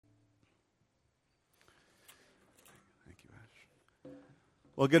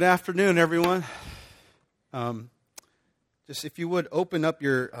Well, good afternoon, everyone. Just if you would open up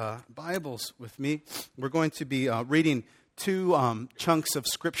your Bibles with me, we're going to be reading two chunks of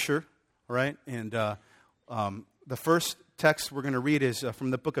Scripture, all right? And the first text we're going to read is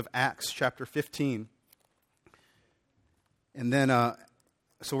from the book of Acts, chapter 15. And then,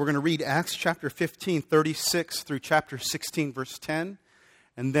 so we're going to read Acts chapter 15, 36 through chapter 16, verse 10.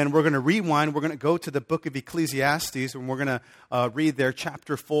 And then we're going to rewind. We're going to go to the book of Ecclesiastes, and we're going to read there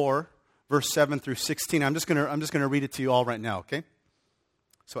chapter 4, verse 7 through 16. I'm just going to read it to you all right now, okay?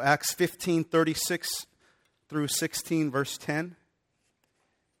 So Acts 15, 36 through 16, verse 10.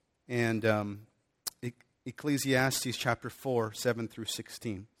 And Ecclesiastes chapter 4, 7 through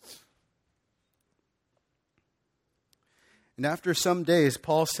 16. And after some days,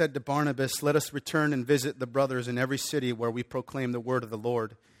 Paul said to Barnabas, "Let us return and visit the brothers in every city where we proclaim the word of the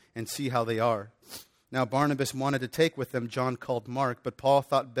Lord and see how they are." Now Barnabas wanted to take with them John called Mark, but Paul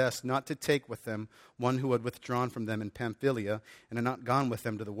thought best not to take with them one who had withdrawn from them in Pamphylia and had not gone with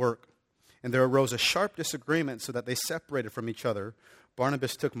them to the work. And there arose a sharp disagreement so that they separated from each other.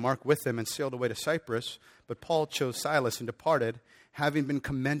 Barnabas took Mark with him and sailed away to Cyprus, but Paul chose Silas and departed, having been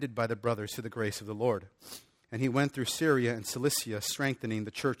commended by the brothers to the grace of the Lord. And he went through Syria and Cilicia, strengthening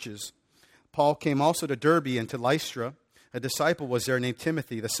the churches. Paul came also to Derbe and to Lystra. A disciple was there named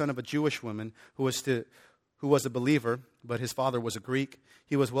Timothy, the son of a Jewish woman, who was a believer, but his father was a Greek.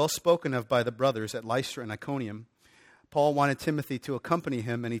 He was well spoken of by the brothers at Lystra and Iconium. Paul wanted Timothy to accompany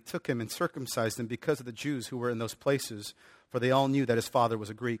him, and he took him and circumcised him because of the Jews who were in those places, for they all knew that his father was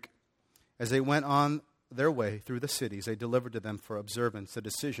a Greek. As they went on their way through the cities, they delivered to them for observance the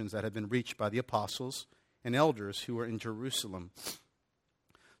decisions that had been reached by the apostles and elders who were in Jerusalem.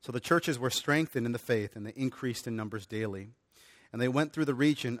 So the churches were strengthened in the faith, and they increased in numbers daily. And they went through the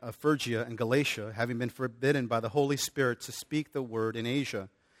region of Phrygia and Galatia, having been forbidden by the Holy Spirit to speak the word in Asia.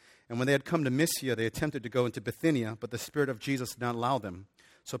 And when they had come to Mysia, they attempted to go into Bithynia, but the Spirit of Jesus did not allow them.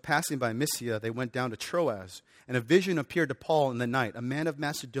 So passing by Mysia, they went down to Troas, and a vision appeared to Paul in the night. A man of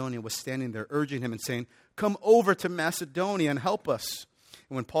Macedonia was standing there, urging him and saying, "Come over to Macedonia and help us."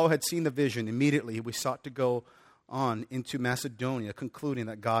 And when Paul had seen the vision, immediately we sought to go on into Macedonia, concluding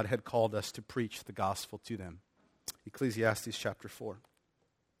that God had called us to preach the gospel to them. Ecclesiastes chapter 4.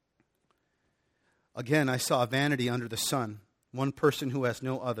 Again, I saw vanity under the sun, one person who has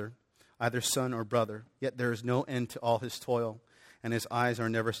no other, either son or brother, yet there is no end to all his toil, and his eyes are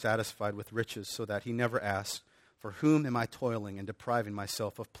never satisfied with riches, so that he never asks, "For whom am I toiling and depriving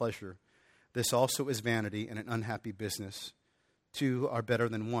myself of pleasure?" This also is vanity and an unhappy business. Two are better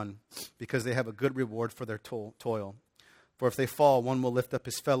than one, because they have a good reward for their toil. For if they fall, one will lift up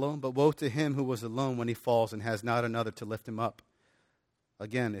his fellow, but woe to him who was alone when he falls and has not another to lift him up.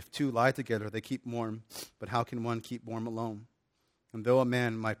 Again, if two lie together, they keep warm, but how can one keep warm alone? And though a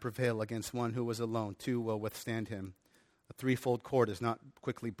man might prevail against one who was alone, two will withstand him. A threefold cord is not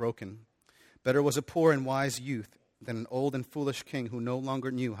quickly broken. Better was a poor and wise youth than an old and foolish king who no longer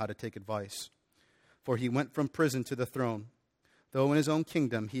knew how to take advice. For he went from prison to the throne, though in his own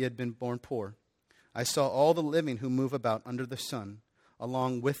kingdom he had been born poor. I saw all the living who move about under the sun,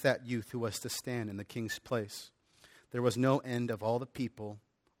 along with that youth who was to stand in the king's place. There was no end of all the people,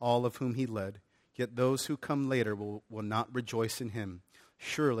 all of whom he led, yet those who come later will not rejoice in him.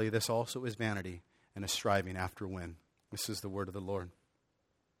 Surely this also is vanity and a striving after wind. This is the word of the Lord.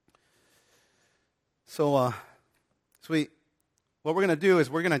 So what we're going to do is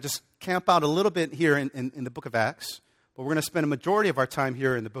we're going to just camp out a little bit here in the book of Acts. But we're going to spend a majority of our time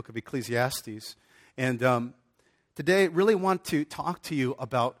here in the book of Ecclesiastes. And today, I really want to talk to you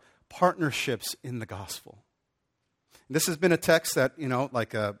about partnerships in the gospel. And this has been a text that,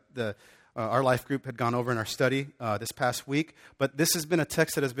 our life group had gone over in our study this past week. But this has been a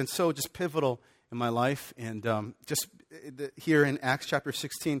text that has been so just pivotal in my life. And here in Acts chapter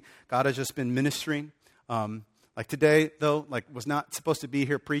 16, God has just been ministering. Today, though, was not supposed to be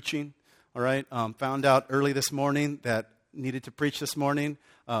here preaching. All right, found out early this morning that needed to preach this morning.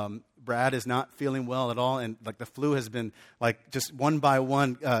 Brad is not feeling well at all, and the flu has been just one by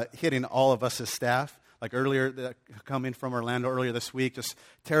one hitting all of us as staff. Earlier, coming from Orlando earlier this week, just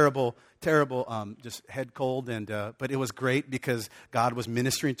terrible, just head cold, but it was great because God was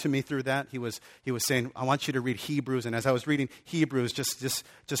ministering to me through that. He was saying, "I want you to read Hebrews," and as I was reading Hebrews,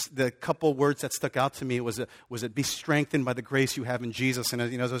 just the couple words that stuck out to me was it be strengthened by the grace you have in Jesus. And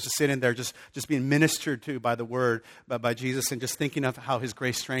as I was just sitting there, just being ministered to by the Word, by Jesus, and just thinking of how His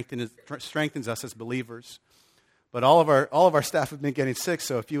grace strengthens us as believers. But all of our staff have been getting sick,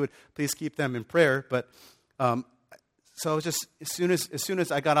 so if you would please keep them in prayer. But so just as soon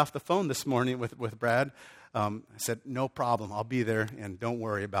as I got off the phone this morning with Brad, I said, no problem, I'll be there, and don't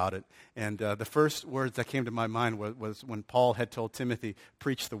worry about it. And the first words that came to my mind was when Paul had told Timothy,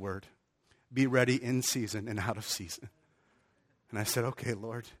 preach the word. Be ready in season and out of season. And I said, okay,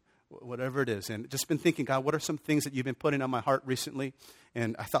 Lord, whatever it is. And just been thinking, God, what are some things that you've been putting on my heart recently?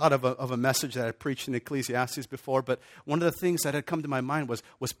 And I thought of a message that I preached in Ecclesiastes before, but one of the things that had come to my mind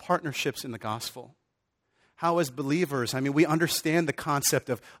was partnerships in the gospel. How as believers, we understand the concept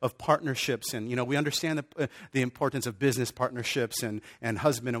of partnerships, and, we understand the importance of business partnerships and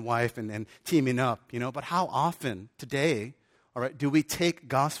husband and wife and teaming up, but how often today, all right, do we take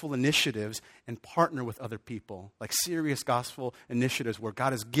gospel initiatives and partner with other people, like serious gospel initiatives where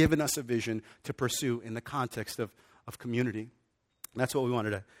God has given us a vision to pursue in the context of community? And that's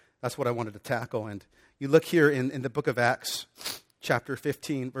what I wanted to tackle. And you look here in the book of Acts, chapter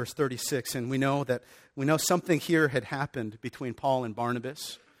 15, verse 36, and we know something here had happened between Paul and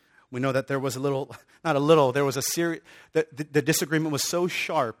Barnabas. We know that there was there was a serious, the disagreement was so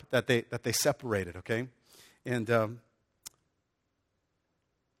sharp that they separated, okay? And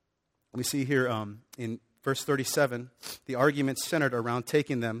we see here in verse 37, the argument centered around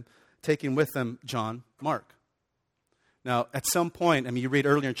taking with them John Mark. Now, at some point, you read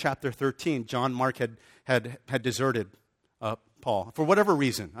earlier in chapter 13, John Mark had deserted Paul for whatever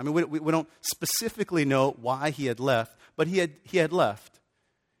reason. We don't specifically know why he had left, but he had left.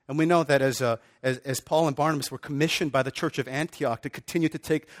 And we know that as Paul and Barnabas were commissioned by the church of Antioch to continue to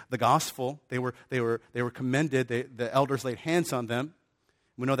take the gospel, they were commended. The elders laid hands on them.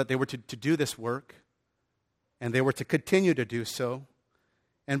 We know that they were to do this work, and they were to continue to do so.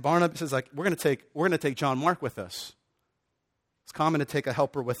 And Barnabas is like, we're going to take John Mark with us. It's common to take a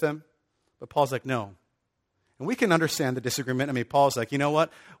helper with them, but Paul's like, no. And we can understand the disagreement. Paul's like, you know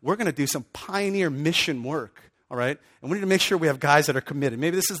what? We're going to do some pioneer mission work, all right? And we need to make sure we have guys that are committed.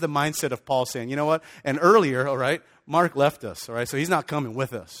 Maybe this is the mindset of Paul saying, you know what? And earlier, all right, Mark left us, all right? So he's not coming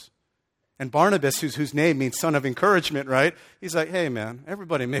with us. And Barnabas, whose name means son of encouragement, right? He's like, hey, man,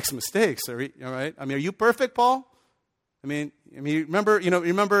 everybody makes mistakes, all right? Are you perfect, Paul? Remember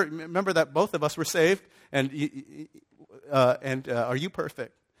that both of us were saved, and are you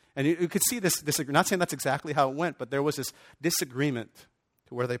perfect? And you could see this disagreement. Not saying that's exactly how it went, but there was this disagreement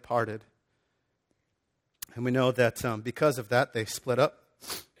to where they parted. And we know that because of that, they split up.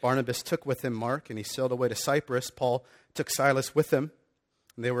 Barnabas took with him Mark, and he sailed away to Cyprus. Paul took Silas with him.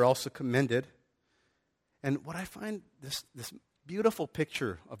 And they were also commended. And what I find this beautiful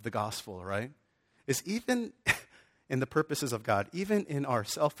picture of the gospel, right, is even in the purposes of God, even in our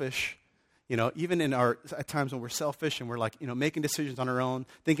selfish, even in our at times when we're selfish and we're like, making decisions on our own,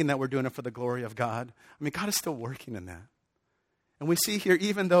 thinking that we're doing it for the glory of God. God is still working in that. And we see here,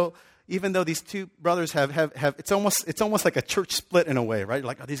 even though these two brothers have it's almost like a church split in a way, right?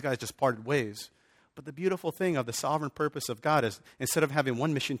 Like, these guys just parted ways. But the beautiful thing of the sovereign purpose of God is instead of having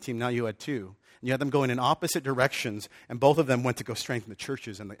one mission team, now you had two. And you had them going in opposite directions, and both of them went to go strengthen the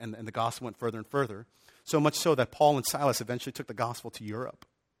churches, and the gospel went further and further. So much so that Paul and Silas eventually took the gospel to Europe.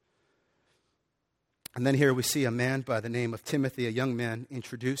 And then here we see a man by the name of Timothy, a young man,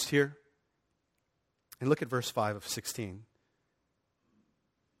 introduced here. And look at verse 5 of 16.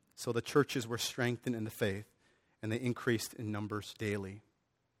 So the churches were strengthened in the faith, and they increased in numbers daily.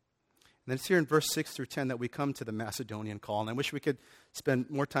 And then it's here in verse 6 through 10 that we come to the Macedonian call. And I wish we could spend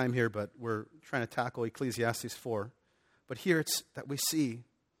more time here, but we're trying to tackle Ecclesiastes 4. But here it's that we see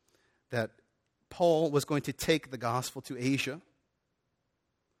that Paul was going to take the gospel to Asia.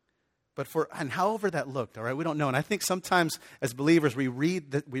 And however that looked, all right, we don't know. And I think sometimes as believers we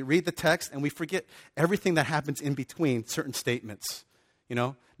read the text and we forget everything that happens in between certain statements.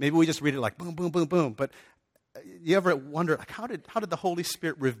 Maybe we just read it like boom, boom, boom, boom. But you ever wonder, like, how did the Holy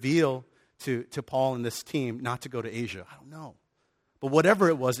Spirit reveal to Paul and this team not to go to Asia? I don't know. But whatever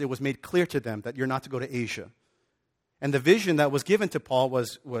it was made clear to them that you're not to go to Asia. And the vision that was given to Paul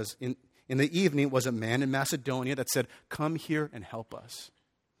was in the evening was a man in Macedonia that said, come here and help us.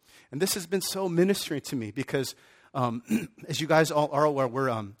 And this has been so ministering to me because as you guys all are aware,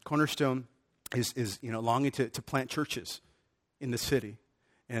 we're Cornerstone is longing to plant churches in the city.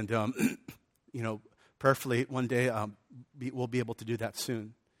 And prayerfully one day we'll be able to do that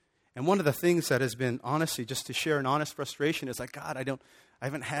soon. And one of the things that has been, honestly, just to share an honest frustration is like, God, I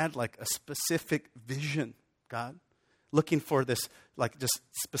haven't had like a specific vision, God, looking for this like just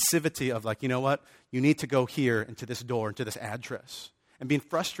specificity of like, you know what, you need to go here into this door, into this address, and being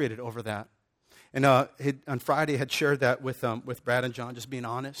frustrated over that. And on Friday had shared that with Brad and John, just being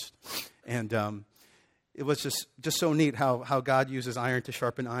honest. And it was just so neat how God uses iron to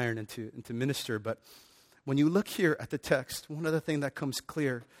sharpen iron and to minister. But When you look here at the text, one other thing that comes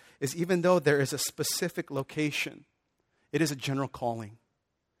clear is even though there is a specific location, it is a general calling.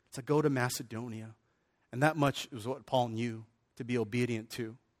 It's a go to Macedonia. And that much is what Paul knew to be obedient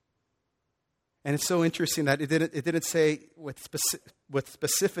to. And it's so interesting that it didn't say with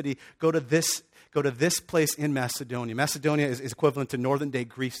specificity, go to this place in Macedonia. Macedonia is equivalent to northern day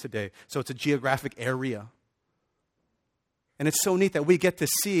Greece today. So it's a geographic area. And it's so neat that we get to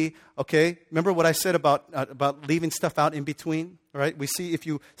see, okay, remember what I said about leaving stuff out in between, right? We see if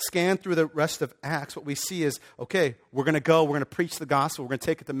you scan through the rest of Acts, what we see is, okay, we're going to preach the gospel, we're going to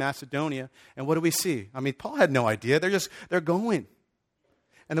take it to Macedonia. And what do we see? I mean, Paul had no idea. They're going.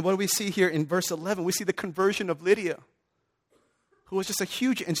 And then what do we see here in verse 11? We see the conversion of Lydia, who was just a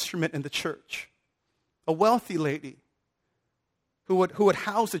huge instrument in the church, a wealthy lady who would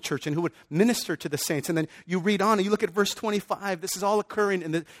house the church and who would minister to the saints. And then you read on and you look at verse 25. This is all occurring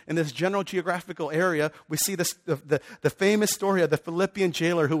in this general geographical area. We see the famous story of the Philippian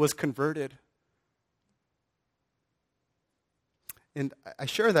jailer who was converted. And I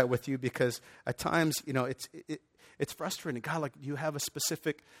share that with you because at times, it's frustrating. God, do you have a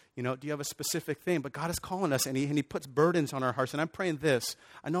specific thing? But God is calling us and He puts burdens on our hearts. And I'm praying this.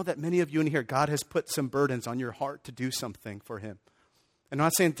 I know that many of you in here, God has put some burdens on your heart to do something for Him. And I'm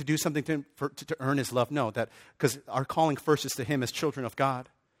not saying to do something to earn His love. No, because our calling first is to Him as children of God.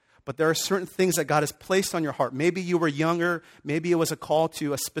 But there are certain things that God has placed on your heart. Maybe you were younger. Maybe it was a call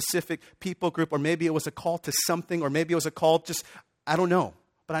to a specific people group. Or maybe it was a call to something. Or maybe it was a call I don't know.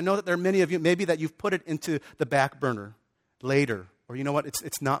 But I know that there are many of you, maybe that you've put it into the back burner later. Or you know what,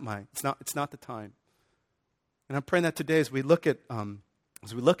 it's not the time. And I'm praying that today as we look at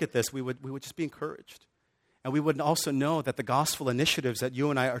this, we would just be encouraged. And we would also know that the gospel initiatives that you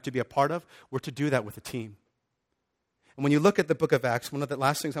and I are to be a part of, we're to do that with a team. And when you look at the book of Acts, one of the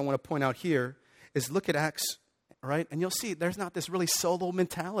last things I want to point out here is look at Acts, right? And you'll see there's not this really solo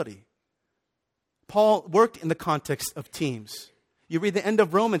mentality. Paul worked in the context of teams. You read the end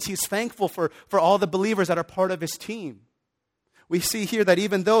of Romans, he's thankful for all the believers that are part of his team. We see here that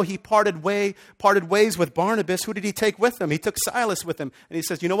even though he parted ways with Barnabas, who did he take with him? He took Silas with him. And he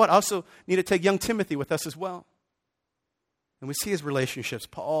says, you know what? I also need to take young Timothy with us as well. And we see his relationships,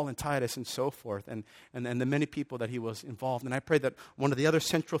 Paul and Titus and so forth, and the many people that he was involved. And I pray that one of the other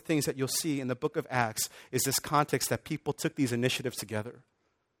central things that you'll see in the book of Acts is this context that people took these initiatives together.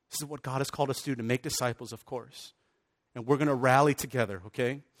 This is what God has called us to do, to make disciples, of course. And we're going to rally together,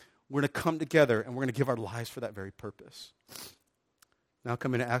 okay? We're going to come together and we're going to give our lives for that very purpose. Now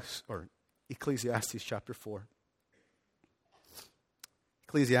come into Ecclesiastes chapter 4.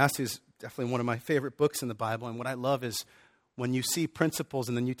 Ecclesiastes is definitely one of my favorite books in the Bible. And what I love is when you see principles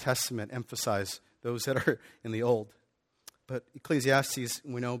in the New Testament emphasize those that are in the Old. But Ecclesiastes,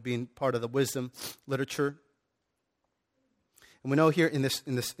 we know, being part of the wisdom literature. And we know here in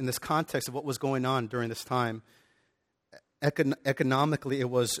this context of what was going on during this time, economically it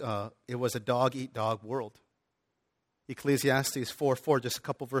was a dog-eat-dog world. Ecclesiastes 4:4, just a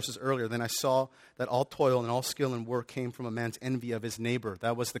couple verses earlier, then I saw that all toil and all skill and work came from a man's envy of his neighbor.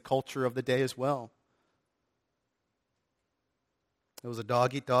 That was the culture of the day as well. It was a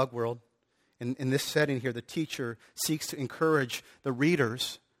dog-eat-dog world. In this setting here, the teacher seeks to encourage the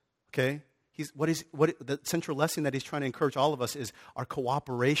readers, okay? The central lesson that he's trying to encourage all of us is our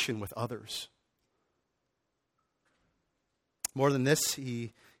cooperation with others. More than this,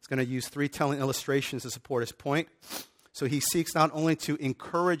 he's going to use 3 telling illustrations to support his point. So he seeks not only to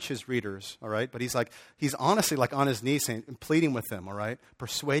encourage his readers, all right, but he's honestly like on his knees saying, pleading with them, all right,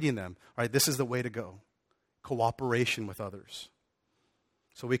 persuading them, all right, this is the way to go. Cooperation with others.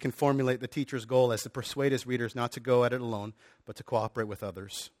 So we can formulate the teacher's goal as to persuade his readers not to go at it alone, but to cooperate with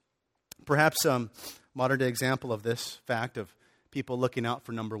others. Perhaps a modern-day example of this fact of people looking out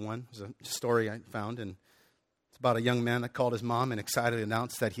for number one is a story I found, and it's about a young man that called his mom and excitedly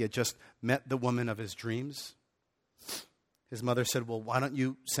announced that he had just met the woman of his dreams. His mother said, well, why don't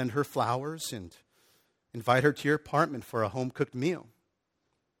you send her flowers and invite her to your apartment for a home-cooked meal?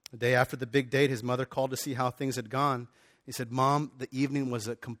 The day after the big date, his mother called to see how things had gone. He said, Mom, the evening was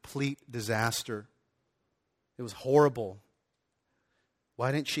a complete disaster. It was horrible.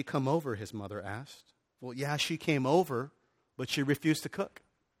 Why didn't she come over, his mother asked. Well, yeah, she came over, but she refused to cook.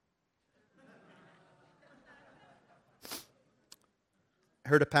 I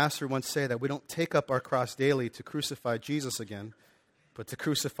heard a pastor once say that we don't take up our cross daily to crucify Jesus again, but to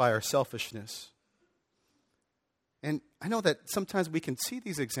crucify our selfishness. And I know that sometimes we can see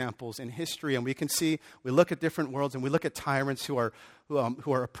these examples in history, and we look at different worlds, and we look at tyrants who are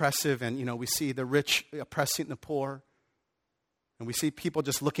oppressive, and we see the rich oppressing the poor, and we see people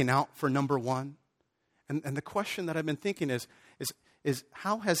just looking out for number one. And the question that I've been thinking is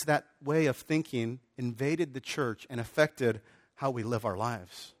how has that way of thinking invaded the church and affected how we live our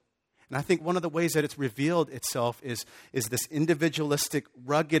lives? And I think one of the ways that it's revealed itself is this individualistic,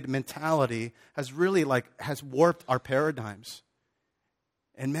 rugged mentality has really has warped our paradigms.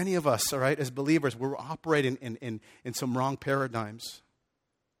 And many of us, all right, as believers, we're operating in some wrong paradigms.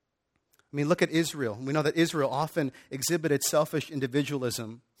 I mean, look at Israel. We know that Israel often exhibited selfish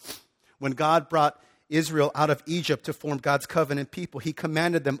individualism. When God brought Israel out of Egypt to form God's covenant people, he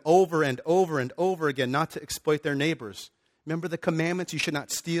commanded them over and over and over again not to exploit their neighbors. Remember the commandments? You should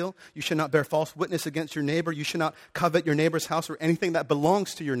not steal. You should not bear false witness against your neighbor. You should not covet your neighbor's house or anything that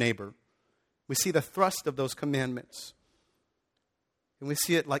belongs to your neighbor. We see the thrust of those commandments. And we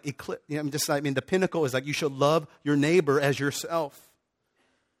see it like the pinnacle is like you should love your neighbor as yourself.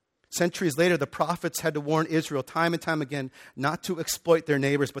 Centuries later, the prophets had to warn Israel time and time again not to exploit their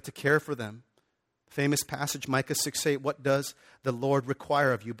neighbors, but to care for them. Famous passage, Micah 6:8, what does the Lord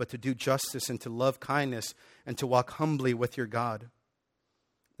require of you but to do justice and to love kindness and to walk humbly with your God?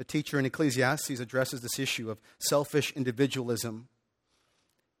 The teacher in Ecclesiastes addresses this issue of selfish individualism.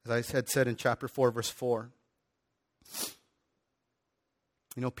 As I had said in chapter 4, verse 4.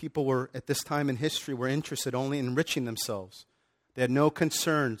 People were, at this time in history, were interested only in enriching themselves. They had no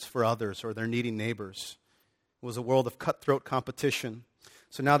concerns for others or their needy neighbors. It was a world of cutthroat competition.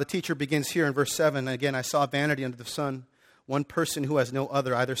 So now the teacher begins here in verse 7. Again, I saw vanity under the sun, one person who has no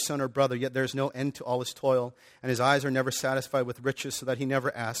other, either son or brother, yet there is no end to all his toil, and his eyes are never satisfied with riches, so that he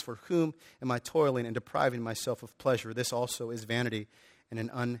never asks, for whom am I toiling and depriving myself of pleasure? This also is vanity and an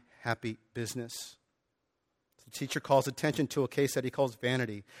unhappy business. The teacher calls attention to a case that he calls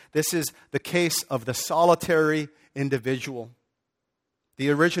vanity. This is the case of the solitary individual. The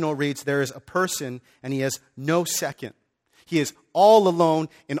original reads, there is a person and he has no second. He is all alone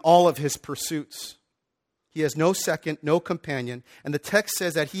in all of his pursuits. He has no second, no companion. And the text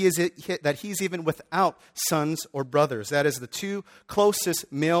says that he's even without sons or brothers. That is the two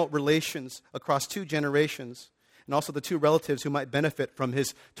closest male relations across two generations. And also the two relatives who might benefit from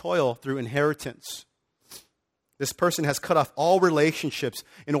his toil through inheritance. This person has cut off all relationships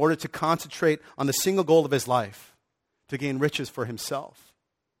in order to concentrate on the single goal of his life, to gain riches for himself.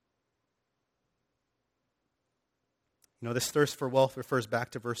 This thirst for wealth refers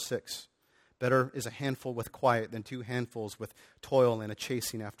back to verse 6. Better is a handful with quiet than two handfuls with toil and a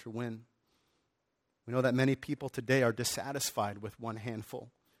chasing after wind. We know that many people today are dissatisfied with one handful.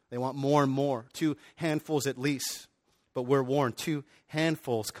 They want more and more, 2 handfuls at least. But we're warned, 2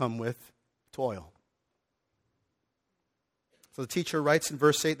 handfuls come with toil. So the teacher writes in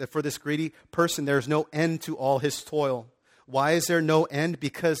verse 8 that for this greedy person there is no end to all his toil. Why is there no end?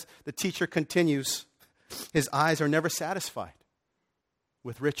 Because the teacher continues, his eyes are never satisfied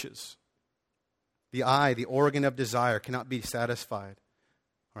with riches. The eye, the organ of desire, cannot be satisfied.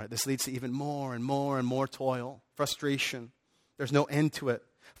 All right, this leads to even more and more and more toil, frustration. There's no end to it.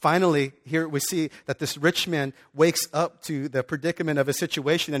 Finally, here we see that this rich man wakes up to the predicament of his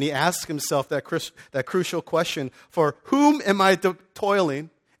situation and he asks himself that crucial question, for whom am I toiling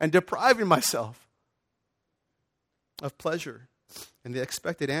and depriving myself of pleasure? And the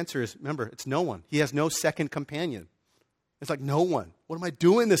expected answer is, remember, it's no one. He has no second companion. It's like no one. What am I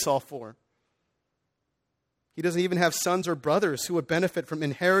doing this all for? He doesn't even have sons or brothers who would benefit from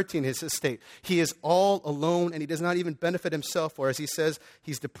inheriting his estate. He is all alone and he does not even benefit himself, or as he says,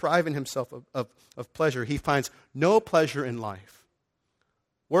 he's depriving himself of pleasure. He finds no pleasure in life.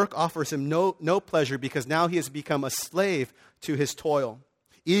 Work offers him no pleasure because now he has become a slave to his toil.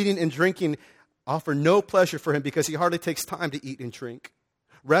 Eating and drinking offer no pleasure for him because he hardly takes time to eat and drink.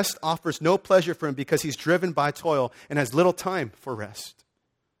 Rest offers no pleasure for him because he's driven by toil and has little time for rest.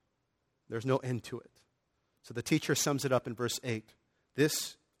 There's no end to it. So the teacher sums it up in verse 8.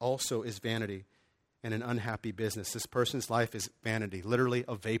 This also is vanity and an unhappy business. This person's life is vanity, literally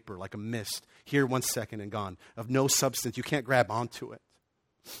a vapor, like a mist. Here 1 second and gone, of no substance. You can't grab onto it.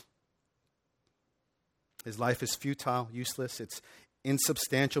 His life is futile, useless. It's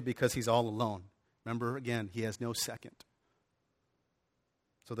insubstantial because he's all alone. Remember, again, he has no second.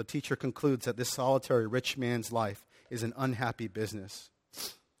 So the teacher concludes that this solitary rich man's life is an unhappy business.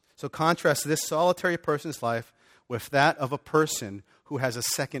 So contrast this solitary person's life with that of a person who has a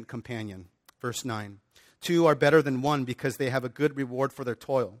second companion. Verse 9. 2 are better than 1 because they have a good reward for their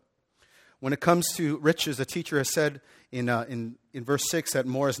toil. When it comes to riches, the teacher has said in verse 6 that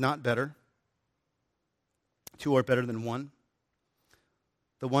more is not better. 2 are better than 1.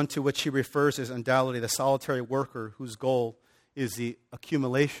 The one to which he refers is undoubtedly the solitary worker whose goal is the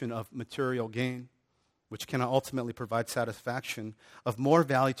accumulation of material gain. which cannot ultimately provide satisfaction. Of more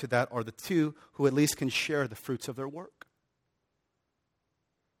value to that are the two who at least can share the fruits of their work.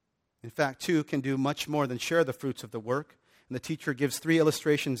 In fact, two can do much more than share the fruits of the work. And the teacher gives three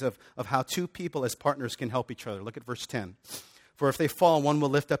illustrations of how two people as partners can help each other. Look at verse 10. For if they fall, one will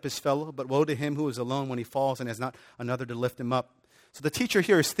lift up his fellow, but woe to him who is alone when he falls and has not another to lift him up. So the teacher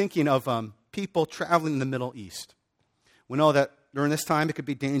here is thinking of people traveling in the Middle East. We know that during this time it could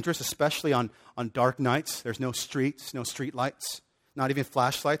be dangerous, especially on dark nights. There's no streets, no street lights, not even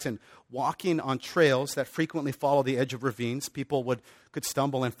flashlights. And walking on trails that frequently follow the edge of ravines, people could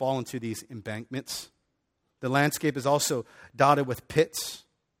stumble and fall into these embankments. The landscape is also dotted with pits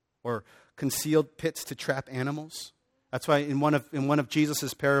or concealed pits to trap animals. That's why in one of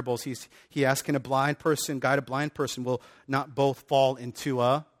Jesus' parables, he asks, can a blind person guide a blind person? Will not both fall into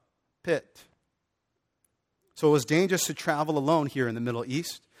a pit? So it was dangerous to travel alone here in the Middle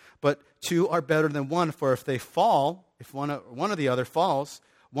East, but two are better than one, for if they fall, if one or the other falls,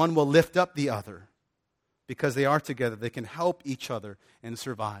 one will lift up the other. Because they are together, they can help each other and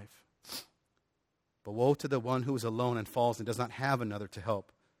survive. But woe to the one who is alone and falls and does not have another to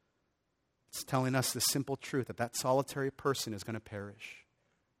help. It's telling us the simple truth that solitary person is going to perish.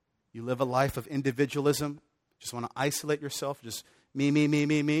 You live a life of individualism, just want to isolate yourself, just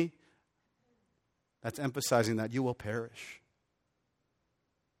me. That's emphasizing that you will perish.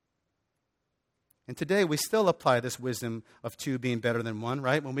 And today we still apply this wisdom of two being better than one,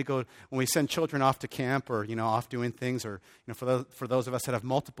 right? When we send children off to camp or off doing things, or for those of us that have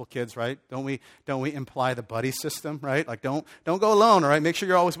multiple kids, right? Don't we imply the buddy system, right? Like don't go alone, all right? Make sure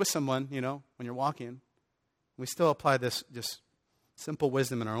you're always with someone, when you're walking. We still apply this just simple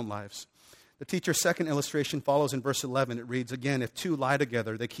wisdom in our own lives. The teacher's second illustration follows in verse 11. It reads again, if two lie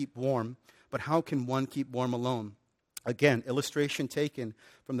together, they keep warm, but how can one keep warm alone? Again, illustration taken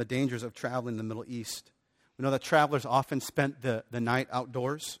from the dangers of traveling in the Middle East. We know that travelers often spent the night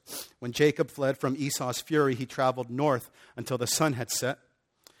outdoors. When Jacob fled from Esau's fury, he traveled north until the sun had set.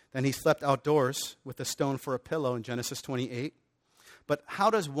 Then he slept outdoors with a stone for a pillow in Genesis 28. But how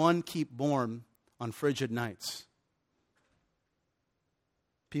does one keep warm on frigid nights?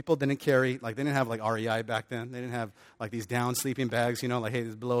 People didn't they didn't have REI back then. They didn't have these down sleeping bags, hey,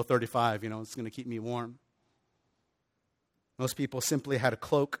 it's below 35, it's going to keep me warm. Most people simply had a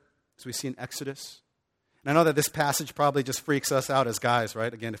cloak, as we see in Exodus. And I know that this passage probably just freaks us out as guys,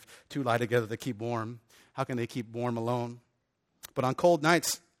 right? Again, if two lie together, they keep warm. How can they keep warm alone? But on cold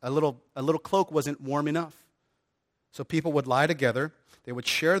nights, a little cloak wasn't warm enough. So people would lie together. They would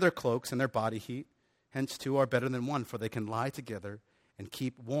share their cloaks and their body heat. Hence, two are better than one, for they can lie together and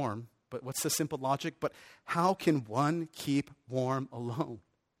keep warm. But what's the simple logic? But how can one keep warm alone?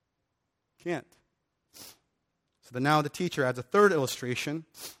 Can't. So now the teacher adds a third illustration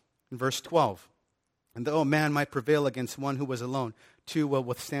in verse 12. And though a man might prevail against one who was alone, two will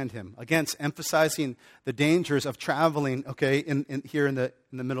withstand him. Again, emphasizing the dangers of traveling, here in the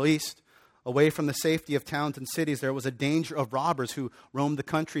Middle East. Away from the safety of towns and cities, there was a danger of robbers who roamed the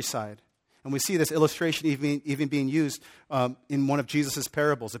countryside. And we see this illustration even being used in one of Jesus'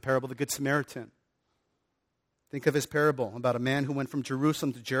 parables, the parable of the Good Samaritan. Think of his parable about a man who went from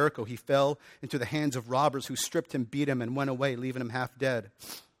Jerusalem to Jericho. He fell into the hands of robbers who stripped him, beat him, and went away, leaving him half dead.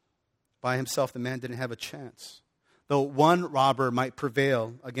 By himself, the man didn't have a chance. Though one robber might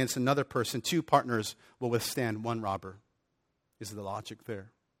prevail against another person, two partners will withstand one robber, is the logic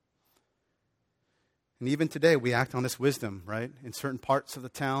there. And even today, we act on this wisdom, right? In certain parts of the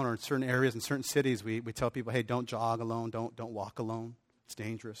town or in certain areas, in certain cities, we tell people, hey, don't jog alone, don't walk alone. It's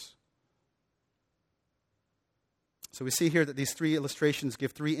dangerous. So we see here that these three illustrations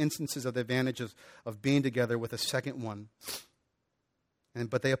give three instances of the advantages of being together with a second one.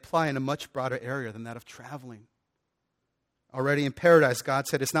 But they apply in a much broader area than that of traveling. Already in paradise, God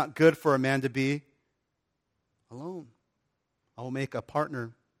said it's not good for a man to be alone. I will make a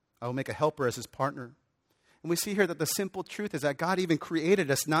partner. I will make a helper as his partner. And we see here that the simple truth is that God even created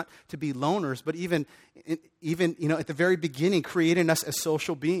us not to be loners, but even at the very beginning, creating us as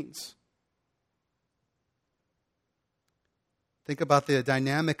social beings. Think about the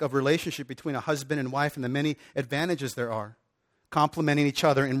dynamic of relationship between a husband and wife and the many advantages there are. Complementing each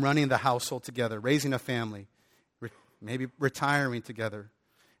other in running the household together, raising a family, maybe retiring together.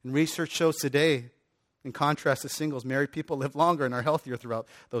 And research shows today, in contrast to singles, married people live longer and are healthier throughout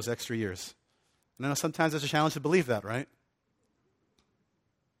those extra years. And I know sometimes it's a challenge to believe that, right?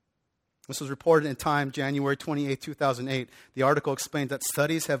 This was reported in Time, January 28, 2008. The article explained that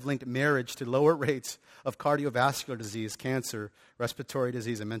studies have linked marriage to lower rates of cardiovascular disease, cancer, respiratory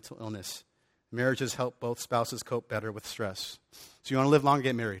disease, and mental illness. Marriages help both spouses cope better with stress. So you want to live long,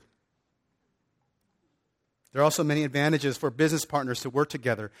 get married. There are also many advantages for business partners to work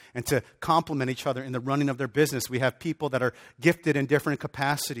together and to complement each other in the running of their business. We have people that are gifted in different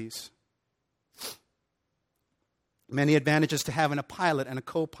capacities. Many advantages to having a pilot and a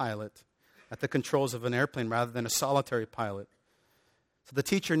co-pilot at the controls of an airplane rather than a solitary pilot. So the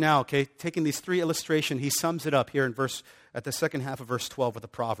teacher now, taking these three illustrations, he sums it up here at the second half of verse 12 with a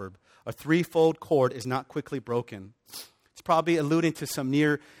proverb. A threefold cord is not quickly broken. It's probably alluding to some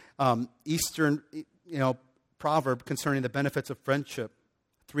near Eastern, proverb concerning the benefits of friendship.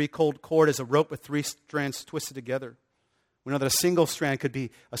 Three-fold cord is a rope with three strands twisted together. We know that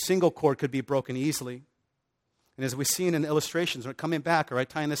a single cord could be broken easily. And as we've seen in the illustrations, we're coming back, all right,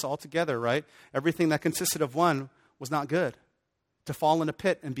 tying this all together, right? Everything that consisted of one was not good. To fall in a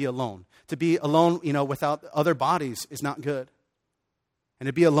pit and be alone. To be alone, without other bodies is not good. And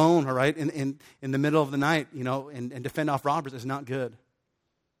to be alone, all right, in the middle of the night, and defend off robbers is not good.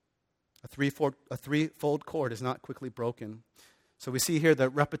 A threefold cord is not quickly broken. So we see here the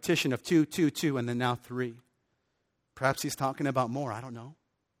repetition of 2, 2, 2, and then now 3. Perhaps he's talking about more. I don't know.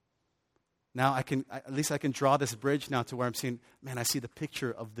 Now at least I can draw this bridge now to where I'm seeing, man, I see the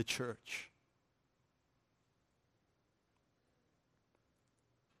picture of the church.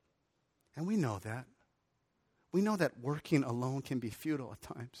 And we know that. We know that working alone can be futile at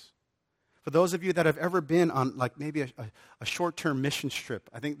times. For those of you that have ever been on maybe a short-term mission trip,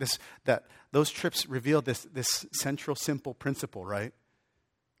 I think those trips reveal this central, simple principle, right?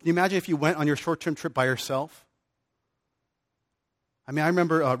 Can you imagine if you went on your short-term trip by yourself? I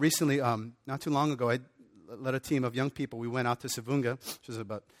remember recently, not too long ago, I led a team of young people. We went out to Savunga, which is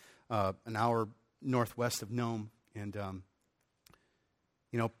about an hour northwest of Nome, and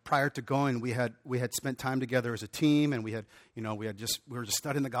prior to going, we had spent time together as a team, and we were just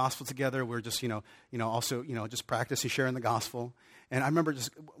studying the gospel together. We were just also just practicing sharing the gospel. And I remember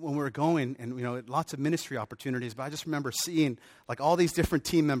just when we were going, and lots of ministry opportunities. But I just remember seeing all these different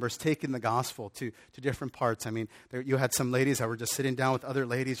team members taking the gospel to different parts. You had some ladies that were just sitting down with other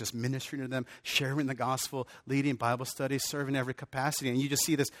ladies, just ministering to them, sharing the gospel, leading Bible studies, serving every capacity. And you just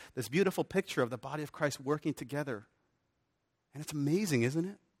see this beautiful picture of the body of Christ working together. And it's amazing, isn't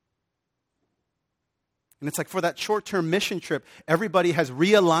it? And it's for that short-term mission trip, everybody has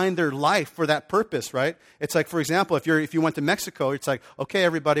realigned their life for that purpose, right? It's for example, if you went to Mexico, it's okay,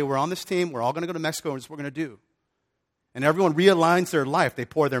 everybody, we're on this team. We're all going to go to Mexico, and this is what we're going to do. And everyone realigns their life. They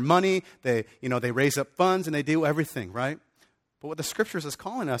pour their money, they raise up funds, and they do everything, right? But what the Scriptures is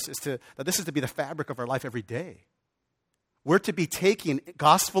calling us is that this is to be the fabric of our life every day. We're to be taking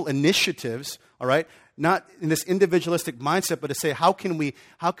gospel initiatives, all right, not in this individualistic mindset, but to say, how can we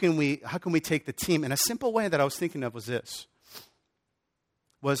take the team? And a simple way that I was thinking of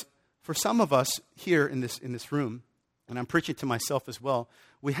was for some of us here in this room, and I'm preaching to myself as well,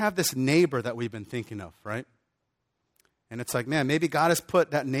 we have this neighbor that we've been thinking of, right? And it's man, maybe God has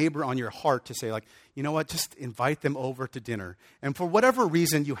put that neighbor on your heart to say, you know what, just invite them over to dinner. And for whatever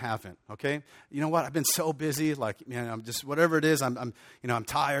reason you haven't, okay? You know what, I've been so busy, man, I'm just, whatever it is, I'm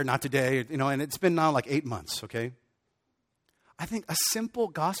tired, not today, and it's been now 8 months, okay? I think a simple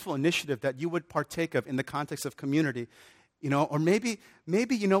gospel initiative that you would partake of in the context of community, or maybe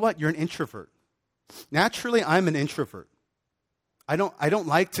you know what, you're an introvert. Naturally, I'm an introvert. I don't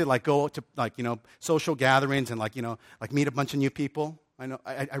like to go to social gatherings and meet a bunch of new people.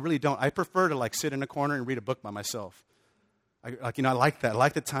 I really don't. I prefer to sit in a corner and read a book by myself. I like that. I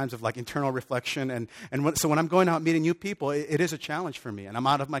like the times of internal reflection so when I'm going out meeting new people, it is a challenge for me, and I'm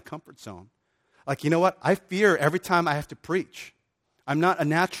out of my comfort zone. You know what? I fear every time I have to preach. I'm not a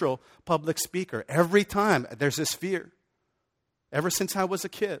natural public speaker. Every time there's this fear. Ever since I was a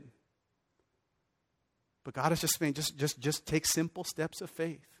kid. But God is just saying, just take simple steps of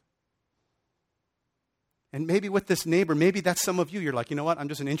faith. And maybe with this neighbor, maybe that's some of you. You're you know what? I'm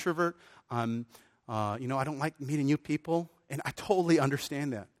just an introvert. I don't like meeting new people. And I totally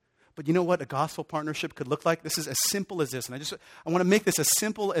understand that. But you know what a gospel partnership could look like? This is as simple as this. And I want to make this as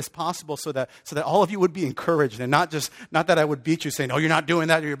simple as possible so that all of you would be encouraged. And not that I would beat you saying, oh, you're not doing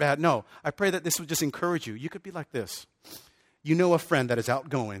that or you're bad. No, I pray that this would just encourage you. You could be like this. You know a friend that is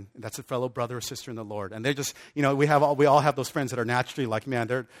outgoing, that's a fellow brother or sister in the Lord. And they're just, we all have those friends that are naturally man,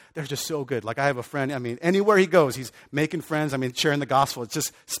 they're just so good. I have a friend, anywhere he goes, he's making friends, sharing the gospel. It's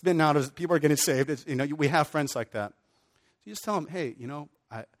just spitting out as people are getting saved. We have friends like that. So you just tell them, hey,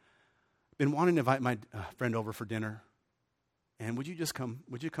 I've been wanting to invite my friend over for dinner. And would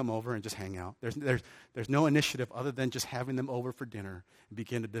you come over and just hang out? There's no initiative other than just having them over for dinner and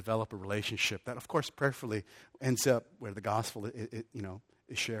begin to develop a relationship that, of course, prayerfully ends up where the gospel is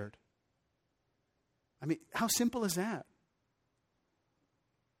shared. How simple is that?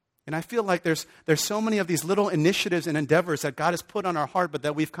 And I feel like there's so many of these little initiatives and endeavors that God has put on our heart, but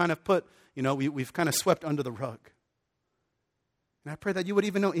that we've kind of put, we've kind of swept under the rug. And I pray that you would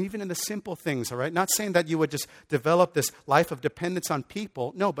even know, even in the simple things, all right? Not saying that you would just develop this life of dependence on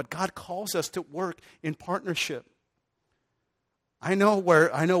people. No, but God calls us to work in partnership. I know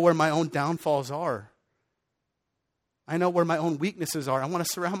where my own downfalls are. I know where my own weaknesses are. I want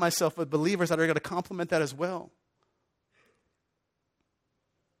to surround myself with believers that are going to complement that as well.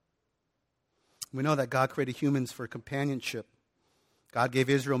 We know that God created humans for companionship. God gave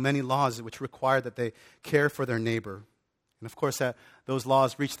Israel many laws which required that they care for their neighbor. And of course, those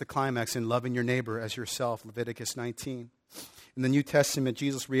laws reach the climax in loving your neighbor as yourself, Leviticus 19. In the New Testament,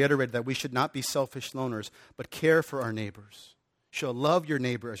 Jesus reiterated that we should not be selfish loners, but care for our neighbors. You shall love your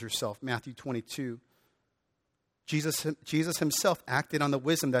neighbor as yourself, Matthew 22. Jesus himself acted on the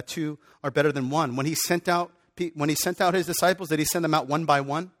wisdom that two are better than one. When he sent out his disciples, did he send them out one by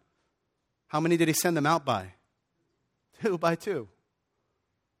one? How many did he send them out by? 2 by 2.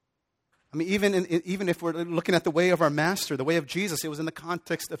 I mean, even if we're looking at the way of our master, the way of Jesus, it was in the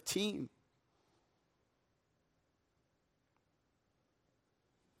context of team.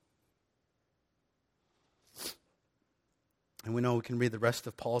 And we know we can read the rest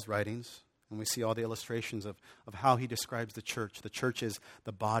of Paul's writings, and we see all the illustrations of how he describes the church. The church is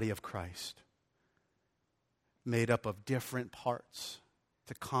the body of Christ, made up of different parts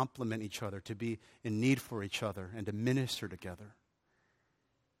to complement each other, to be in need for each other, and to minister together.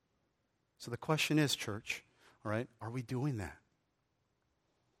 So the question is, church, all right, are we doing that?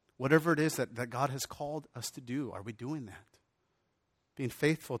 Whatever it is that God has called us to do, are we doing that? Being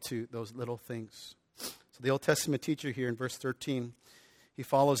faithful to those little things. So the Old Testament teacher here in verse 13, he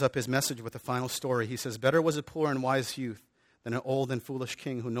follows up his message with the final story. He says, better was a poor and wise youth than an old and foolish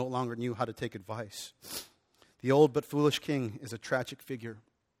king who no longer knew how to take advice. The old but foolish king is a tragic figure.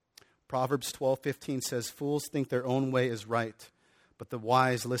 Proverbs 12:15 says, fools think their own way is right, but the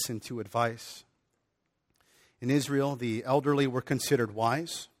wise listen to advice. In Israel, the elderly were considered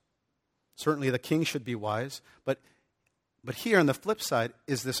wise. Certainly the king should be wise. But here on the flip side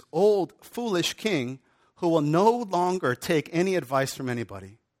is this old, foolish king who will no longer take any advice from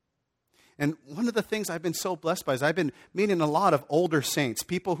anybody. And one of the things I've been so blessed by is I've been meeting a lot of older saints,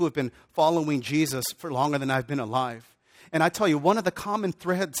 people who have been following Jesus for longer than I've been alive. And I tell you, one of the common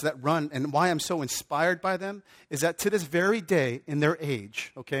threads that run and why I'm so inspired by them is that to this very day in their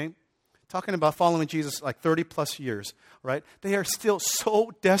age, okay, talking about following Jesus like 30 plus years, right, they are still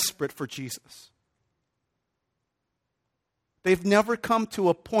so desperate for Jesus. They've never come to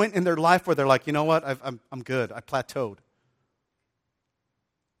a point in their life where they're like, you know what, I'm good, I plateaued.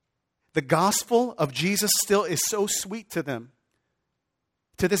 The gospel of Jesus still is so sweet to them.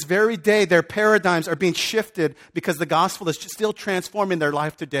 To this very day, their paradigms are being shifted because the gospel is still transforming their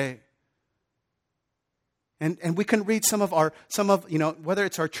life today. And we can read some of whether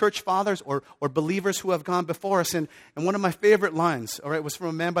it's our church fathers or believers who have gone before us. And one of my favorite lines, all right, was from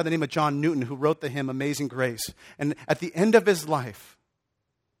a man by the name of John Newton who wrote the hymn Amazing Grace. And at the end of his life,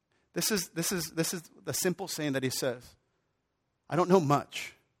 this is the simple saying that he says, I don't know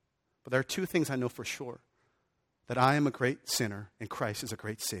much, but there are two things I know for sure. That I am a great sinner and Christ is a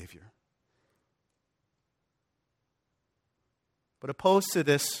great Savior. But opposed to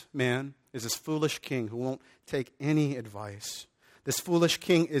this man is this foolish king who won't take any advice. This foolish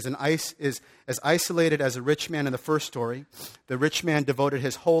king is as isolated as a rich man in the first story. The rich man devoted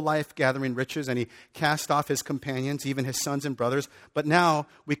his whole life gathering riches, and he cast off his companions, even his sons and brothers. But now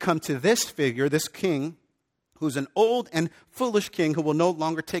we come to this figure, this king, who's an old and foolish king who will no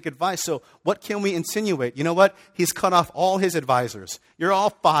longer take advice. So what can we insinuate? You know what? He's cut off all his advisors. You're all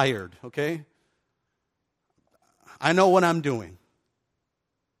fired, okay? I know what I'm doing.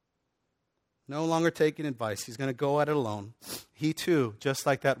 No longer taking advice. He's going to go at it alone. He too, just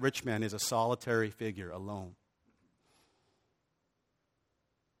like that rich man, is a solitary figure, alone.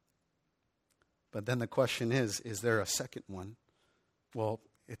 But then the question is there a second one? Well,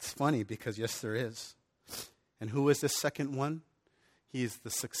 it's funny because yes, there is. And who is this second one? He's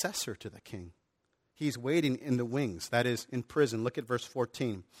the successor to the king. He's waiting in the wings, that is, in prison. Look at verse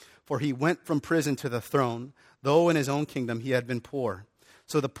 14. For he went from prison to the throne, though in his own kingdom he had been poor.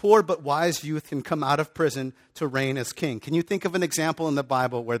 So the poor but wise youth can come out of prison to reign as king. Can you think of an example in the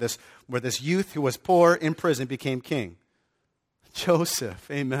Bible where this youth who was poor in prison became king?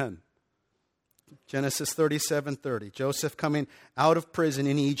 Joseph, amen. Genesis 37:30. Joseph coming out of prison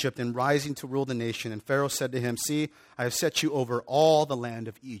in Egypt and rising to rule the nation. And Pharaoh said to him, see, I have set you over all the land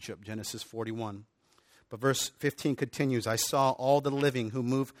of Egypt. Genesis 41. But verse 15 continues, I saw all the living who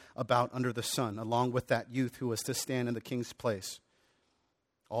move about under the sun, along with that youth who was to stand in the king's place.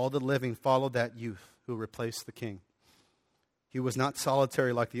 All the living followed that youth who replaced the king. He was not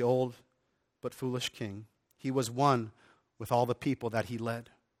solitary like the old but foolish king. He was one with all the people that he led.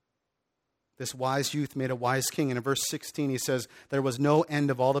 This wise youth made a wise king. And in verse 16 he says, there was no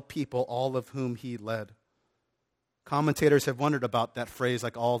end of all the people, all of whom he led. Commentators have wondered about that phrase,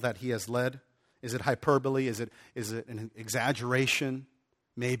 like all that he has led. Is it hyperbole? Is it an exaggeration?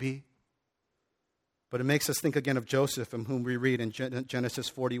 Maybe. But it makes us think again of Joseph, from whom we read in Genesis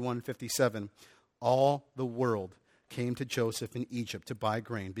 41:57. All the world came to Joseph in Egypt to buy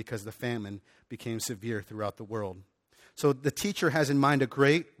grain because the famine became severe throughout the world. So the teacher has in mind a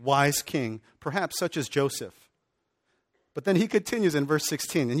great, wise king, perhaps such as Joseph. But then he continues in verse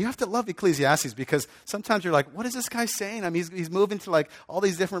 16. And you have to love Ecclesiastes, because sometimes you're like, what is this guy saying? I mean, he's moving to like all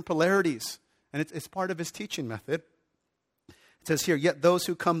these different polarities. And it's part of his teaching method. It says here, yet those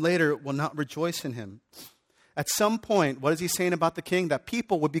who come later will not rejoice in him. At some point, what is he saying about the king? That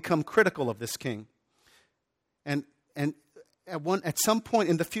people would become critical of this king. And at some point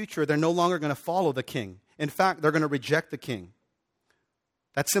in the future, they're no longer going to follow the king. In fact, they're going to reject the king.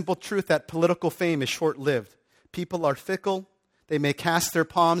 That simple truth that political fame is short-lived. People are fickle. They may cast their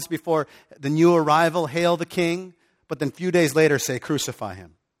palms before the new arrival, hail the king, but then a few days later say, crucify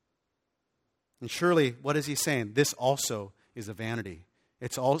him. And surely, what is he saying? This also is a vanity.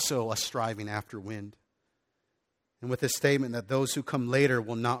 It's also a striving after wind. And with this statement that those who come later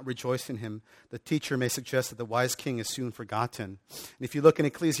will not rejoice in him, the teacher may suggest that the wise king is soon forgotten. And if you look in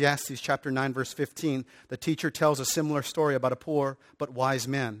Ecclesiastes chapter 9, verse 15, the teacher tells a similar story about a poor but wise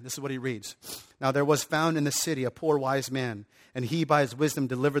man. This is what he reads. Now there was found in the city a poor wise man, and he by his wisdom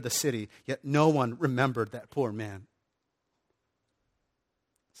delivered the city, yet no one remembered that poor man.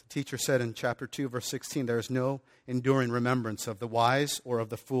 As the teacher said in chapter 2, verse 16, there is no enduring remembrance of the wise or of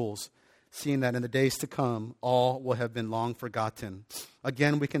the fools, seeing that in the days to come, all will have been long forgotten.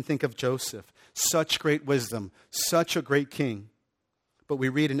 Again, we can think of Joseph. Such great wisdom, such a great king. But we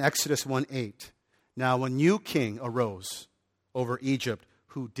read in Exodus 1:8, now a new king arose over Egypt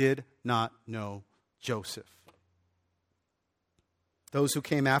who did not know Joseph. Those who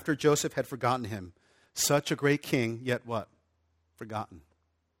came after Joseph had forgotten him. Such a great king, yet what? Forgotten.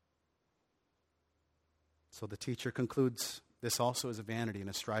 So the teacher concludes, this also is a vanity and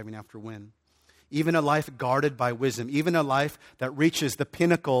a striving after wind. Even a life guarded by wisdom, even a life that reaches the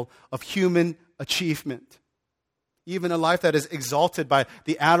pinnacle of human achievement, even a life that is exalted by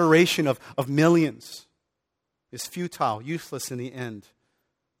the adoration of millions, is futile, useless in the end.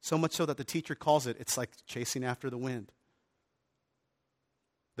 So much so that the teacher calls it's like chasing after the wind.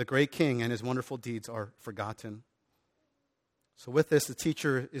 The great king and his wonderful deeds are forgotten. So with this, the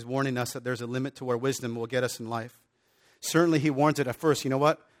teacher is warning us that there's a limit to where wisdom will get us in life. Certainly he warns it at first. You know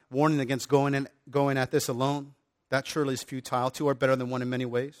what? Warning against going at this alone. That surely is futile. Two are better than one in many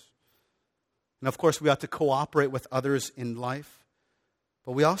ways. And of course, we ought to cooperate with others in life.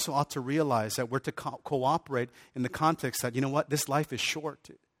 But we also ought to realize that we're to cooperate in the context that, you know what? This life is short.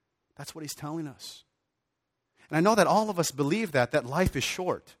 That's what he's telling us. And I know that all of us believe that life is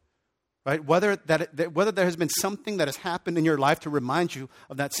short. Right? Whether there has been something that has happened in your life to remind you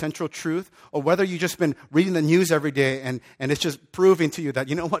of that central truth, or whether you've just been reading the news every day and it's just proving to you that,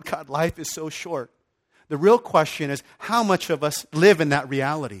 you know what, God, life is so short. The real question is, how much of us live in that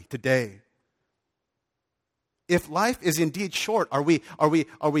reality today? If life is indeed short, are we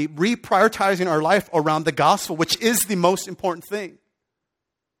reprioritizing our life around the gospel, which is the most important thing?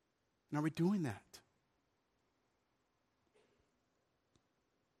 And are we doing that?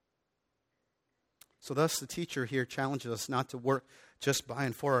 So thus the teacher here challenges us not to work just by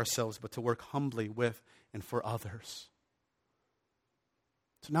and for ourselves, but to work humbly with and for others.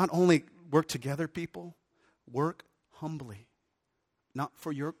 To not only work together, people, work humbly. Not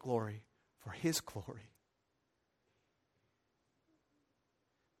for your glory, for his glory.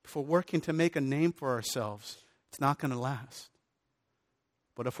 If we're working to make a name for ourselves, it's not going to last.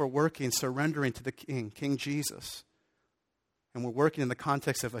 But if we're working, surrendering to the King, King Jesus, and we're working in the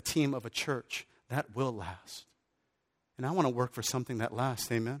context of a team, of a church, that will last. And I want to work for something that lasts,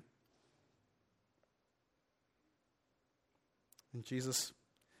 amen? And Jesus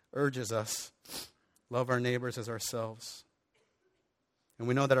urges us, love our neighbors as ourselves. And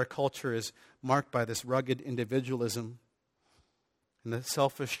we know that our culture is marked by this rugged individualism. And the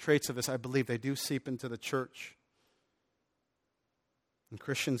selfish traits of this, I believe, they do seep into the church. And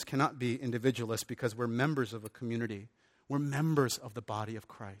Christians cannot be individualists because we're members of a community. We're members of the body of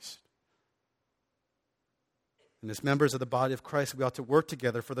Christ. And as members of the body of Christ, we ought to work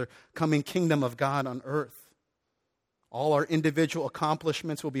together for the coming kingdom of God on earth. All our individual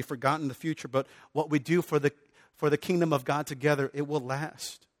accomplishments will be forgotten in the future, but what we do for the for the kingdom of God together, it will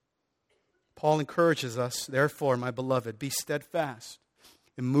last. Paul encourages us, therefore, my beloved, be steadfast,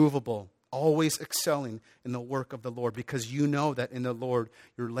 immovable, always excelling in the work of the Lord, because you know that in the Lord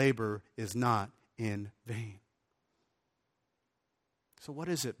your labor is not in vain. So what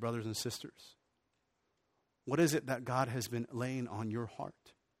is it, brothers and sisters? What is it that God has been laying on your heart?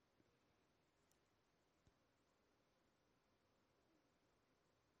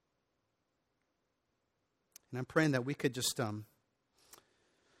 And I'm praying that we could just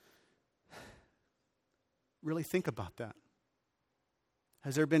really think about that.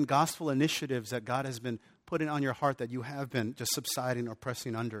 Has there been gospel initiatives that God has been putting on your heart that you have been just subsiding or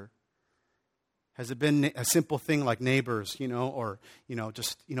pressing under? Has it been a simple thing like neighbors, or,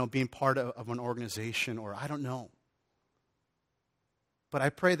 just, being part of an organization, or I don't know. But I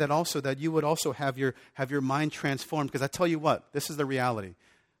pray that also that you would also have your mind transformed, because I tell you what, this is the reality.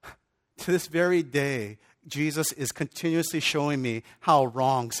 To this very day, Jesus is continuously showing me how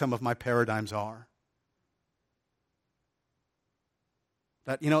wrong some of my paradigms are.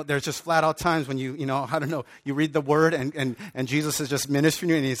 That, there's just flat out times when you read the word and Jesus is just ministering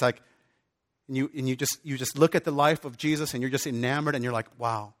to you, and he's like, and you just look at the life of Jesus and you're just enamored and you're like,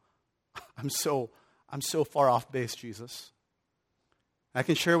 wow, I'm so far off base, Jesus. I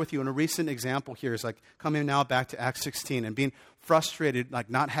can share with you, in a recent example here is like coming now back to Acts 16 and being frustrated, like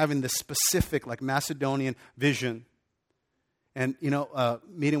not having this specific like Macedonian vision. And,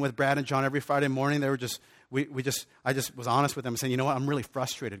 meeting with Brad and John every Friday morning, they were just, I just was honest with them and saying, you know what, I'm really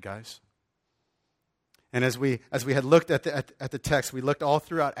frustrated, guys. And as we had looked at the text, we looked all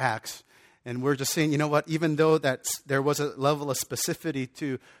throughout Acts, and we're just saying, you know what, even though there was a level of specificity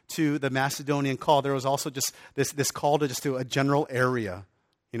to the Macedonian call, there was also just this call to a general area,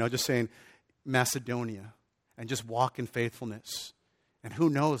 just saying Macedonia, and just walk in faithfulness. And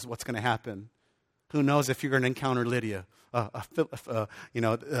who knows what's going to happen? Who knows if you're going to encounter Lydia,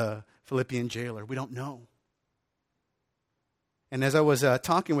 Philippian jailer? We don't know. And as I was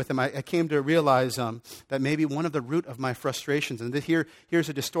talking with him, I came to realize that maybe one of the root of my frustrations, and here's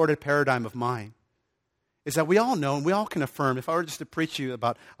a distorted paradigm of mine, is that we all know and we all can affirm, if I were just to preach to you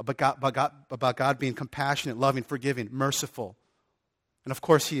about God being compassionate, loving, forgiving, merciful, and of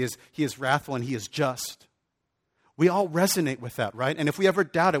course He is wrathful and He is just. We all resonate with that, right? And if we ever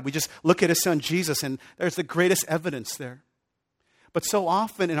doubt it, we just look at His Son Jesus, and there's the greatest evidence there. But so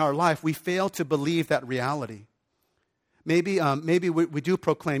often in our life, we fail to believe that reality. Maybe we do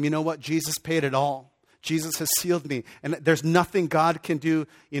proclaim, you know what, Jesus paid it all. Jesus has sealed me. And there's nothing God can do,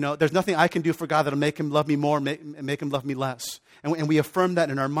 there's nothing I can do for God that'll make Him love me more, make Him love me less. And we affirm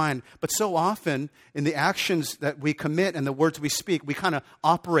that in our mind. But so often, in the actions that we commit and the words we speak, we kind of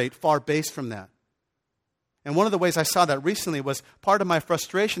operate far based from that. And one of the ways I saw that recently was part of my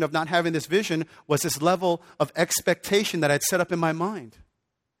frustration of not having this vision was this level of expectation that I'd set up in my mind.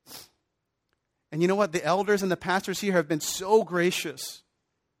 And you know what? The elders and the pastors here have been so gracious.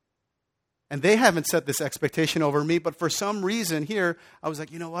 And they haven't set this expectation over me, but for some reason here, I was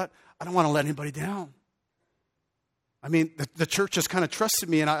like, you know what? I don't want to let anybody down. I mean, the church just kind of trusted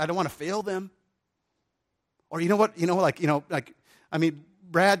me, and I don't want to fail them. Or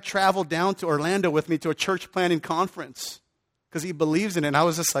Brad traveled down to Orlando with me to a church planning conference because he believes in it. And I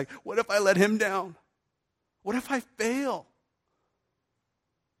was just like, what if I let him down? What if I fail?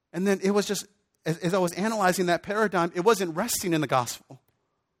 And then it was just, as I was analyzing that paradigm, it wasn't resting in the gospel.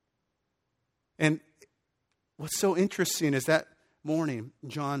 And what's so interesting is that morning,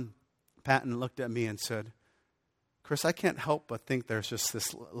 John Patton looked at me and said, Chris, I can't help but think there's just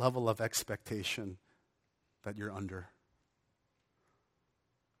this level of expectation that you're under.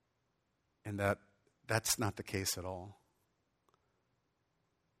 And that's not the case at all.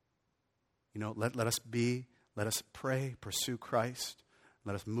 Let us pray, pursue Christ.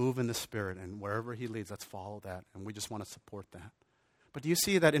 Let us move in the Spirit, and wherever He leads, let's follow that. And we just want to support that. But do you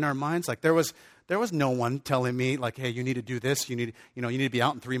see that in our minds? Like there was no one telling me, like, hey, you need to do this. You need to be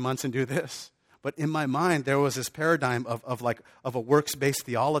out in 3 months and do this. But in my mind, there was this paradigm of a works-based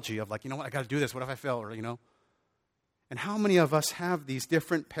theology of like, you know what, I got to do this. What if I fail? Or And how many of us have these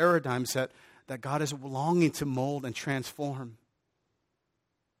different paradigms that God is longing to mold and transform?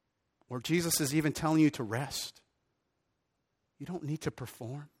 Where Jesus is even telling you to rest. You don't need to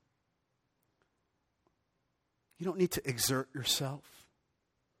perform. You don't need to exert yourself.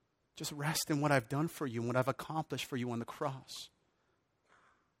 Just rest in what I've done for you and what I've accomplished for you on the cross.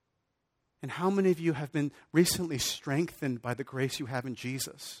 And how many of you have been recently strengthened by the grace you have in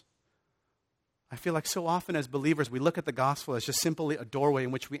Jesus? I feel like so often as believers, we look at the gospel as just simply a doorway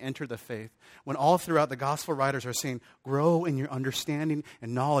in which we enter the faith, when all throughout the gospel writers are saying, grow in your understanding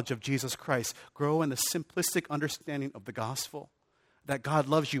and knowledge of Jesus Christ. Grow in the simplistic understanding of the gospel, that God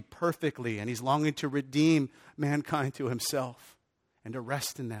loves you perfectly and he's longing to redeem mankind to himself and to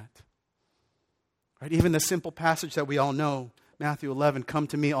rest in that. Right? Even the simple passage that we all know, Matthew 11, come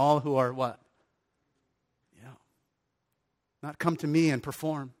to me all who are what? Yeah. Not come to me and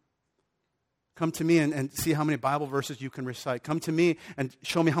perform. Come to me and see how many Bible verses you can recite. Come to me and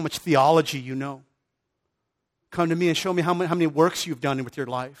show me how much theology you know. Come to me and show me how many works you've done with your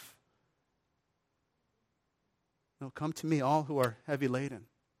life. No, come to me, all who are heavy laden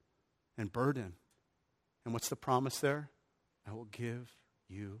and burdened. And what's the promise there? I will give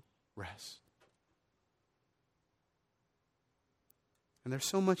you rest. And there's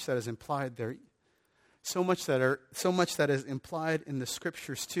so much that is implied there. So much that is implied in the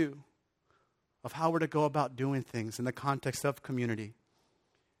scriptures too, of how we're to go about doing things in the context of community.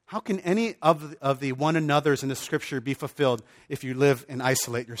 How can any of the one another's in the scripture be fulfilled if you live and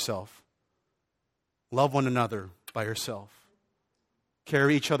isolate yourself? Love one another by yourself.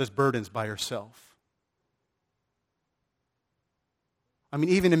 Carry each other's burdens by yourself. I mean,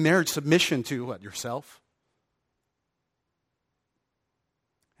 even in marriage, submission to what? Yourself.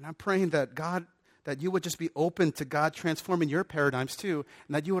 And I'm praying that God, that you would just be open to God transforming your paradigms too,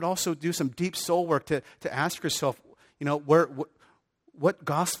 and that you would also do some deep soul work to ask yourself, what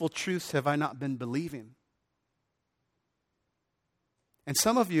gospel truths have I not been believing? And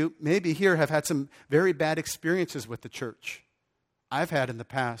some of you, maybe here, have had some very bad experiences with the church. I've had in the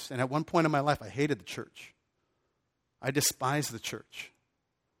past, and at one point in my life, I hated the church. I despised the church.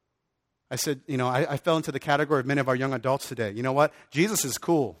 I said, I fell into the category of many of our young adults today. You know what? Jesus is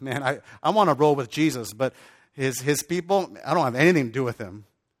cool, man. I want to roll with Jesus, but his people, I don't have anything to do with them.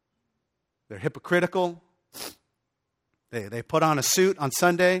 They're hypocritical. They put on a suit on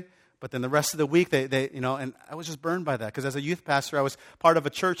Sunday, but then the rest of the week, and I was just burned by that, because as a youth pastor, I was part of a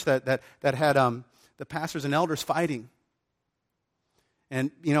church that had the pastors and elders fighting.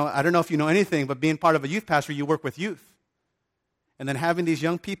 And, I don't know if you know anything, but being part of a youth pastor, you work with youth. And then having these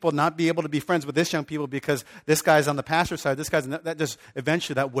young people not be able to be friends with this young people because this guy's on the pastor's side, this guy's, that just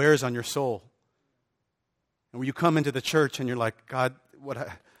eventually that wears on your soul. And when you come into the church and you're like, God, what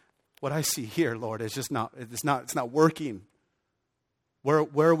I see here, Lord, is just it's not working. Where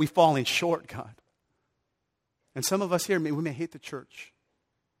are we falling short, God? And some of us here, we may hate the church.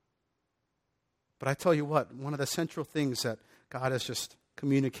 But I tell you what, one of the central things that God has just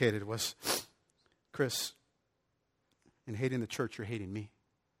communicated was, Chris, in hating the church, you're hating me.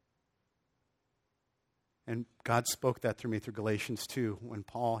 And God spoke that through me through Galatians 2 when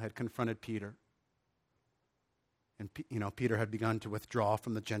Paul had confronted Peter. And Peter had begun to withdraw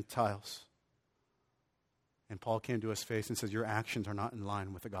from the Gentiles. And Paul came to his face and says, your actions are not in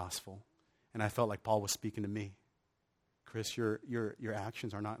line with the gospel. And I felt like Paul was speaking to me. Chris, your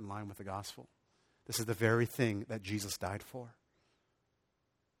actions are not in line with the gospel. This is the very thing that Jesus died for.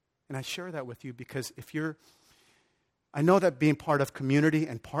 And I share that with you because I know that being part of community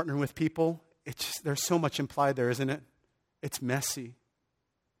and partnering with people, there's so much implied there, isn't it? It's messy.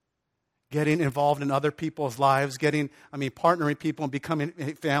 Getting involved in other people's lives, partnering people and becoming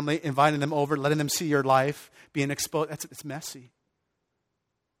a family, inviting them over, letting them see your life, being exposed, it's messy.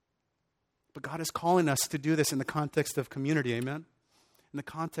 But God is calling us to do this in the context of community, amen? In the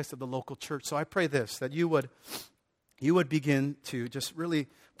context of the local church. So I pray this, that you would begin to just really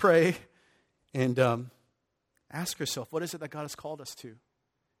pray and ask yourself, what is it that God has called us to?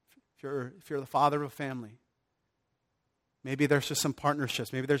 If you're the father of a family, maybe there's just some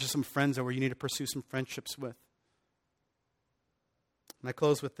partnerships. Maybe there's just some friends where you need to pursue some friendships with. And I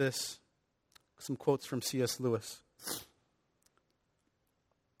close with this, some quotes from C.S. Lewis.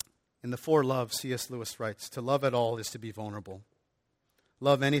 In The Four Loves, C.S. Lewis writes, to love at all is to be vulnerable.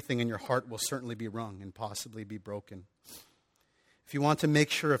 Love anything and your heart will certainly be wrung and possibly be broken. If you want to make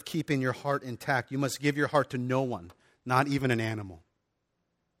sure of keeping your heart intact, you must give your heart to no one, not even an animal.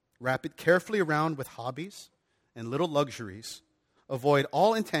 Wrap it carefully around with hobbies and little luxuries. Avoid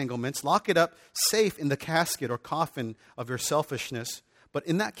all entanglements. Lock it up safe in the casket or coffin of your selfishness. But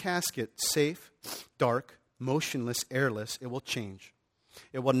in that casket, safe, dark, motionless, airless, it will change.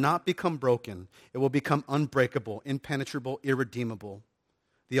 It will not become broken. It will become unbreakable, impenetrable, irredeemable.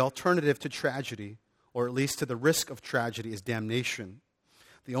 The alternative to tragedy, or at least to the risk of tragedy, is damnation.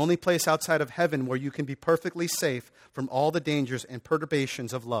 The only place outside of heaven where you can be perfectly safe from all the dangers and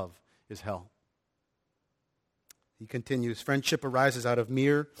perturbations of love is hell. He continues, friendship arises out of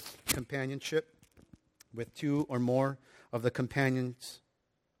mere companionship with two or more of the companions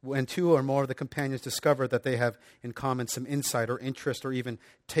when two or more of the companions discover that they have in common some insight or interest or even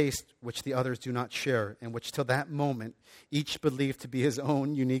taste which the others do not share, and which till that moment each believed to be his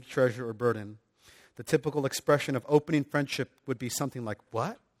own unique treasure or burden. The typical expression of opening friendship would be something like,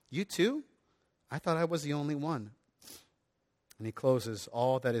 "What? You too? I thought I was the only one." And he closes,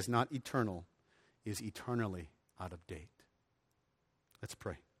 "All that is not eternal is eternally out of date." Let's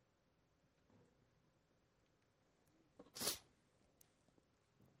pray.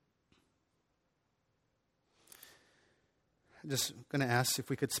 I'm just going to ask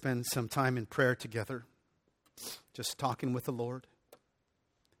if we could spend some time in prayer together, just talking with the Lord.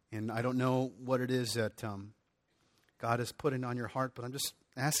 And I don't know what it is that God has put in on your heart, but I'm just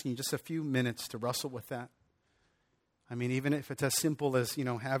asking you just a few minutes to wrestle with that. I mean, even if it's as simple as,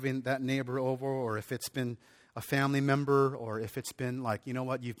 having that neighbor over, or if it's been a family member, or if it's been like,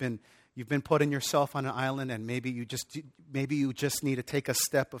 you've been putting yourself on an island, and maybe you just need to take a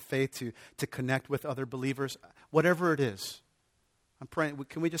step of faith to connect with other believers. Whatever it is, I'm praying.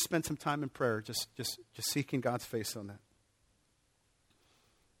 Can we just spend some time in prayer, just seeking God's face on that?